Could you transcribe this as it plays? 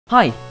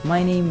Hi,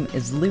 my name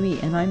is Louis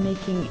and I'm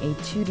making a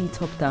 2D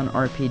top-down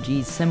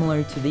RPG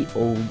similar to the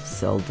old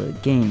Zelda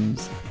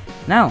games.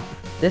 Now,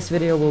 this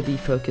video will be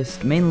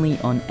focused mainly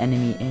on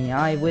enemy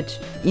AI, which,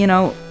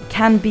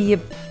 can be a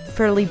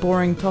fairly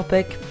boring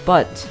topic,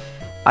 but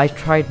I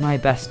tried my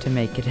best to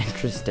make it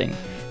interesting.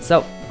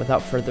 So,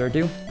 without further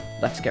ado,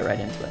 let's get right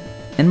into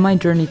it. In my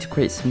journey to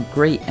create some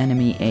great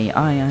enemy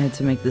AI, I had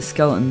to make the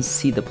skeletons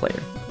see the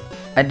player.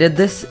 I did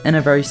this in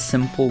a very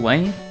simple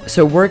way,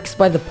 so it works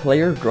by the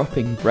player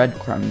dropping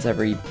breadcrumbs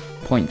every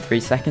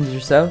 0.3 seconds or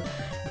so,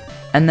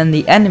 and then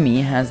the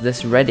enemy has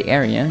this red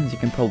area, as you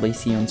can probably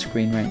see on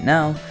screen right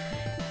now.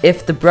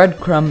 If the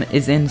breadcrumb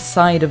is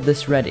inside of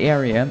this red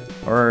area,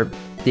 or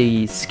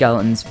the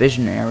skeleton's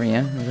vision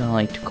area, as I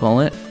like to call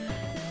it,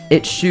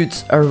 it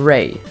shoots a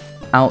ray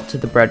out to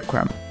the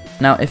breadcrumb.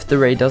 Now, if the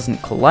ray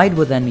doesn't collide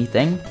with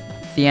anything,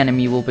 the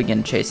enemy will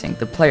begin chasing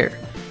the player.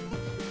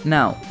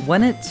 Now,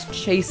 when it's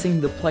chasing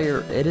the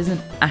player, it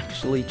isn't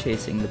actually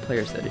chasing the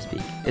player, so to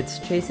speak. It's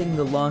chasing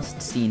the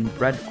lost seen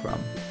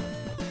breadcrumb.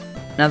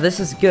 Now,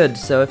 this is good,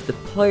 so if the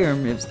player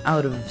moves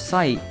out of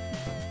sight,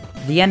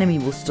 the enemy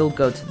will still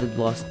go to the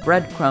lost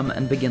breadcrumb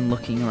and begin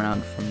looking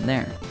around from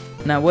there.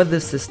 Now, with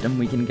this system,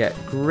 we can get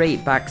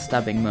great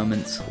backstabbing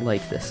moments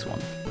like this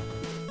one.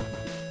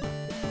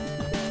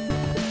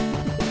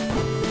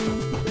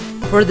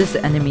 For this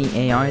enemy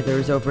AI, there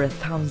is over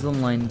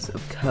 1,000 lines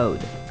of code,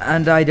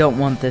 and I don't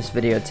want this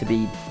video to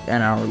be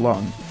an hour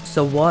long.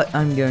 So what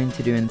I'm going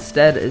to do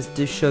instead is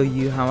to show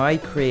you how I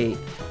create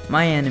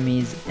my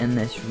enemies in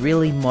this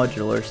really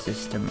modular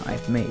system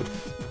I've made.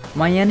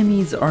 My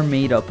enemies are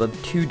made up of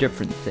two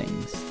different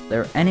things,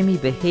 their enemy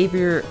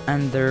behavior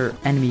and their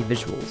enemy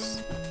visuals.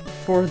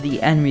 For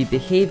the enemy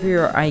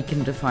behavior, I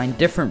can define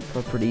different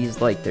properties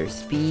like their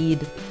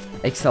speed,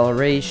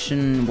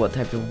 acceleration, what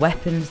type of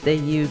weapons they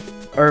use,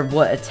 or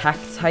what attack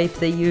type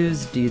they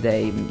use. Do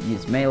they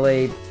use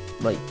melee,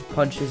 like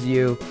punches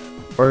you,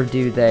 or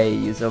do they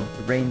use a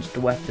ranged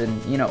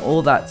weapon,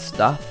 all that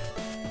stuff.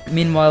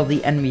 Meanwhile,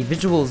 the enemy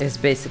visuals is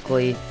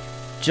basically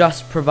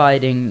just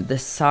providing the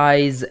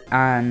size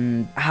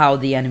and how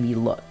the enemy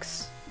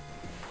looks.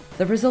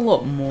 There is a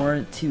lot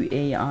more to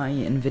AI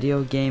in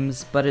video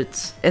games, but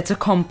it's a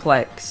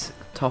complex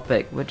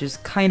topic, which is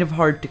kind of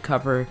hard to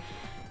cover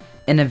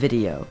in a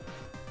video.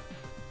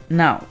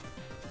 Now,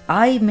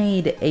 I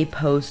made a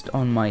post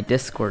on my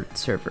Discord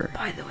server.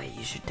 By the way,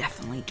 you should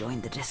definitely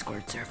join the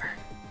Discord server.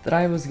 That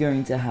I was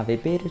going to have a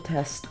beta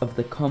test of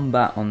the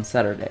combat on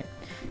Saturday.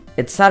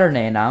 It's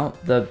Saturday now.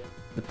 The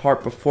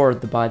part before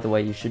the by the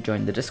way you should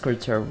join the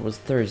Discord server was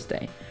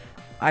Thursday.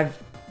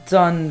 I've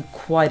done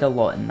quite a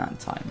lot in that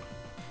time.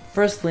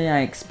 Firstly, I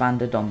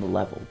expanded on the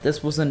level.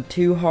 This wasn't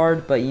too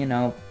hard, but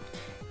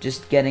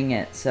just getting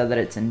it so that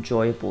it's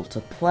enjoyable to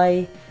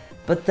play.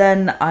 But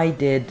then I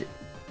did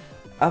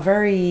a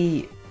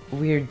very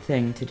weird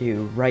thing to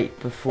do right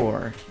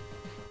before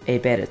a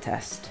beta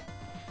test.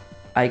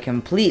 I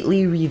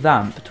completely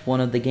revamped one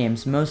of the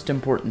game's most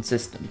important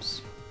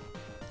systems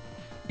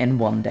in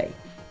one day.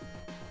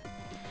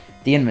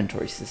 The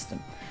inventory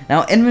system.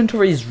 Now,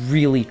 inventory is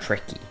really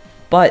tricky,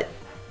 but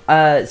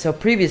so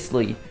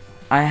previously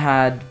I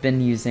had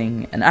been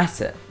using an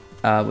asset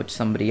which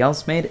somebody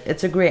else made.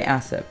 It's a great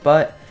asset,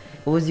 but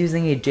it was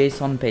using a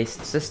JSON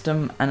based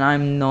system, and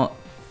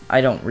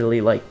I don't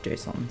really like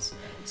JSONs.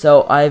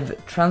 So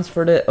I've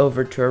transferred it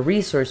over to a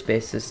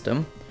resource-based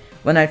system.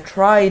 When I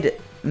tried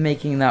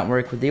making that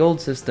work with the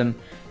old system,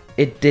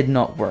 it did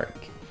not work.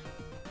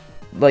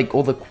 Like,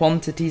 all the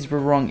quantities were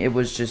wrong, it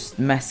was just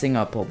messing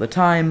up all the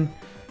time,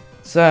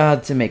 so I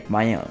had to make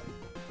my own.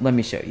 Let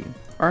me show you.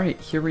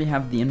 Alright, here we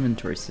have the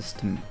inventory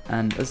system,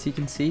 and as you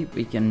can see,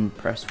 we can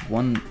press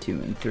 1, 2,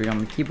 and 3 on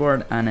the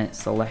keyboard, and it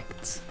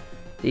selects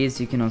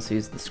these. You can also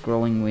use the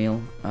scrolling wheel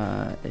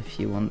if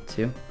you want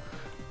to.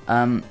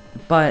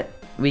 But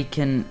we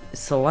can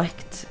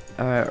select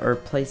or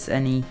place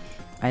any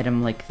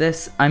item like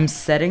this. I'm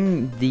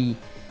setting the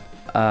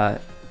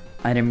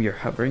item you're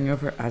hovering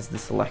over as the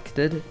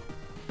selected,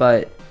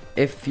 but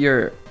if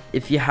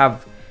you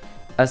have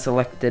a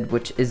selected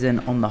which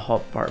isn't on the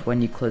hotbar,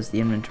 when you close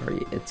the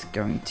inventory, it's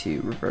going to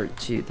revert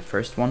to the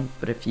first one.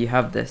 But if you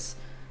have this,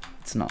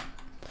 it's not.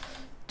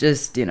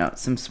 Just,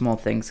 some small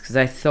things, because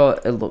I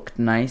thought it looked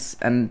nice,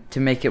 and to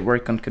make it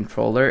work on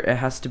controller, it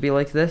has to be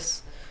like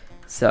this.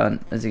 So,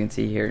 as you can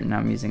see here, now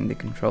I'm using the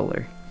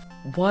controller.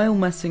 While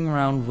messing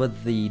around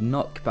with the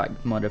knockback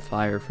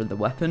modifier for the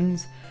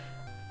weapons,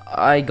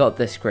 I got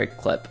this great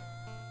clip.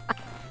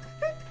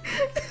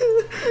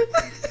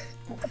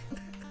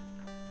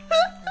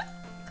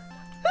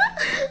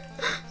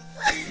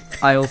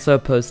 I also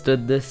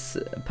posted this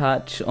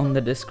patch on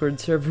the Discord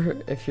server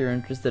if you're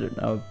interested in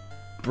a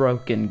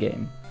broken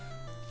game.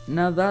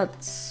 Now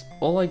that's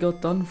all I got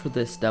done for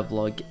this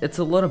devlog. It's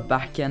a lot of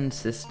back-end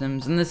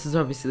systems, and this is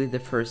obviously the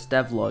first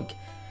devlog.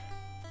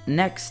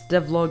 Next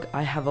devlog,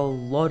 I have a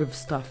lot of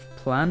stuff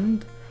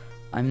planned.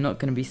 I'm not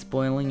going to be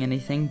spoiling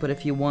anything, but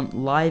if you want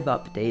live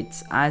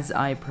updates as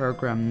I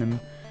program them,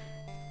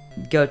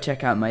 go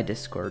check out my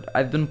Discord.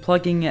 I've been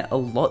plugging it a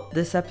lot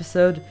this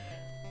episode,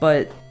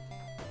 but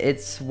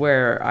it's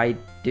where I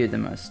do the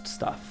most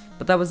stuff.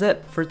 But that was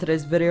it for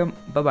today's video.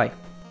 Bye bye.